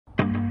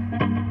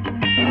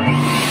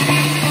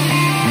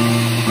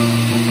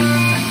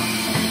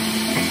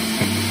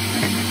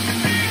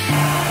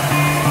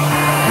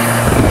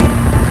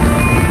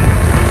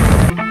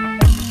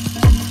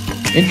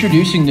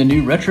Introducing the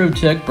new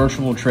Retrotec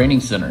Virtual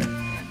Training Center.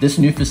 This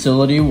new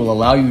facility will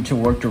allow you to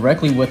work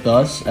directly with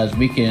us as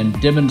we can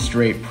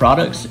demonstrate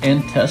products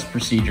and test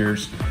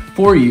procedures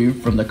for you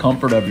from the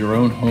comfort of your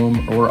own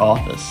home or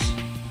office.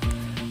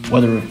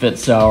 Whether it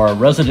fits our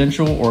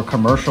residential or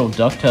commercial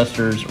duct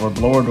testers or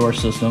blower door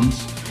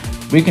systems,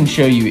 we can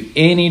show you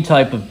any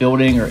type of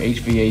building or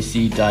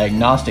HVAC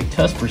diagnostic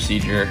test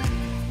procedure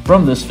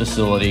from this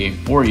facility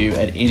for you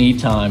at any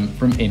time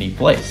from any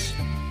place.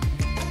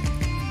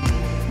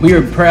 We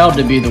are proud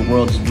to be the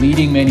world's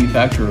leading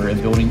manufacturer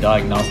in building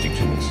diagnostic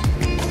tools,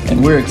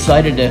 and we're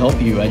excited to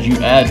help you as you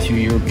add to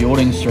your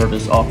building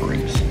service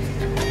offerings.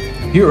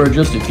 Here are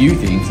just a few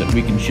things that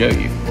we can show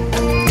you.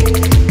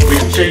 We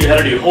can show you how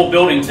to do whole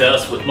building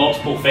tests with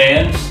multiple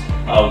fans,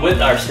 with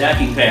our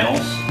stacking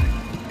panels,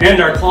 and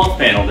our cloth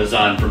panel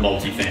designed for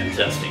multi-fan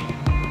testing.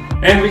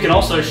 And we can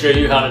also show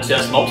you how to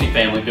test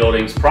multifamily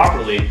buildings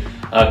properly,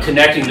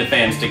 connecting the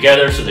fans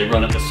together so they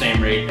run at the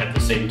same rate at the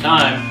same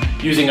time,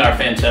 using our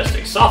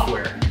fantastic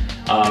software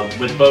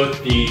with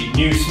both the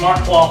new smart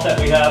cloth that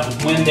we have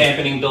with wind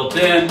dampening built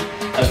in,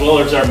 as well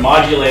as our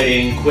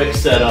modulating quick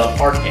setup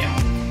hard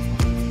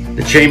panel.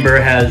 The chamber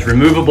has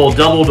removable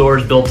double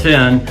doors built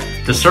in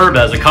to serve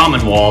as a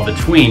common wall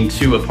between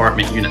two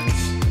apartment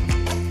units.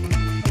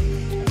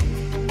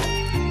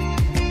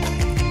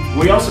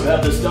 We also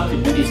have this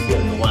ducted mini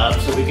split in the lab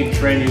so we can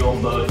train you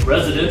on both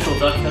residential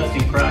duct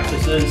testing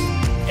practices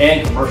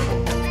and commercial.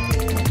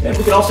 And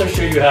we can also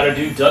show you how to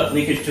do duct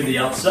leakage to the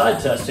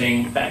outside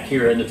testing back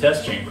here in the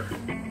test chamber.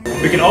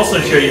 We can also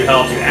show you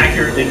how to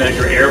accurately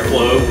measure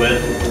airflow with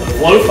a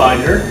flow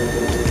finder,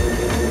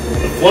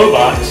 the flow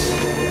box,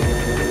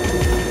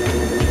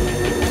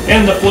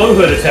 and the flow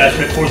hood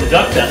attachment for the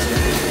duct tester.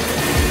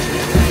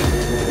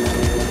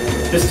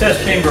 This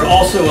test chamber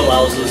also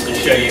allows us to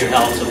show you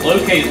how to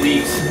locate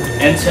leaks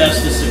and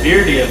test the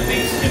severity of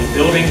leaks in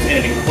buildings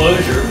and an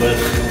enclosure with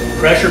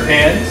pressure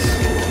pans,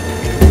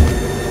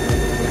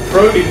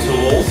 probing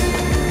tools,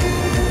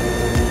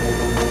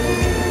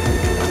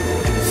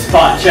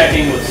 spot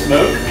checking with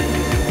smoke.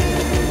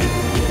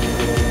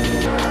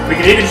 We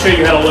can even show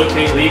you how to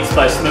locate leaks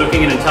by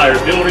smoking an entire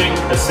building,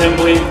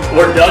 assembly,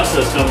 or duct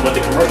system with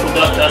the commercial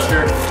duct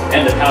tester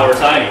and the Power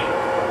Tiny.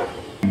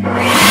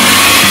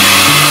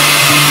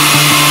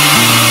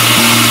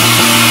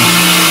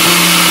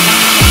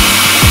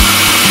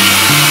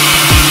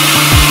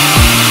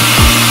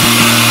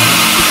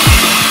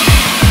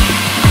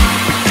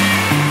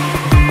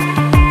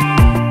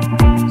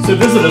 So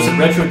visit us at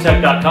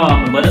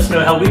retrotec.com and let us know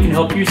how we can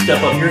help you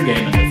step up your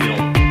game in the field.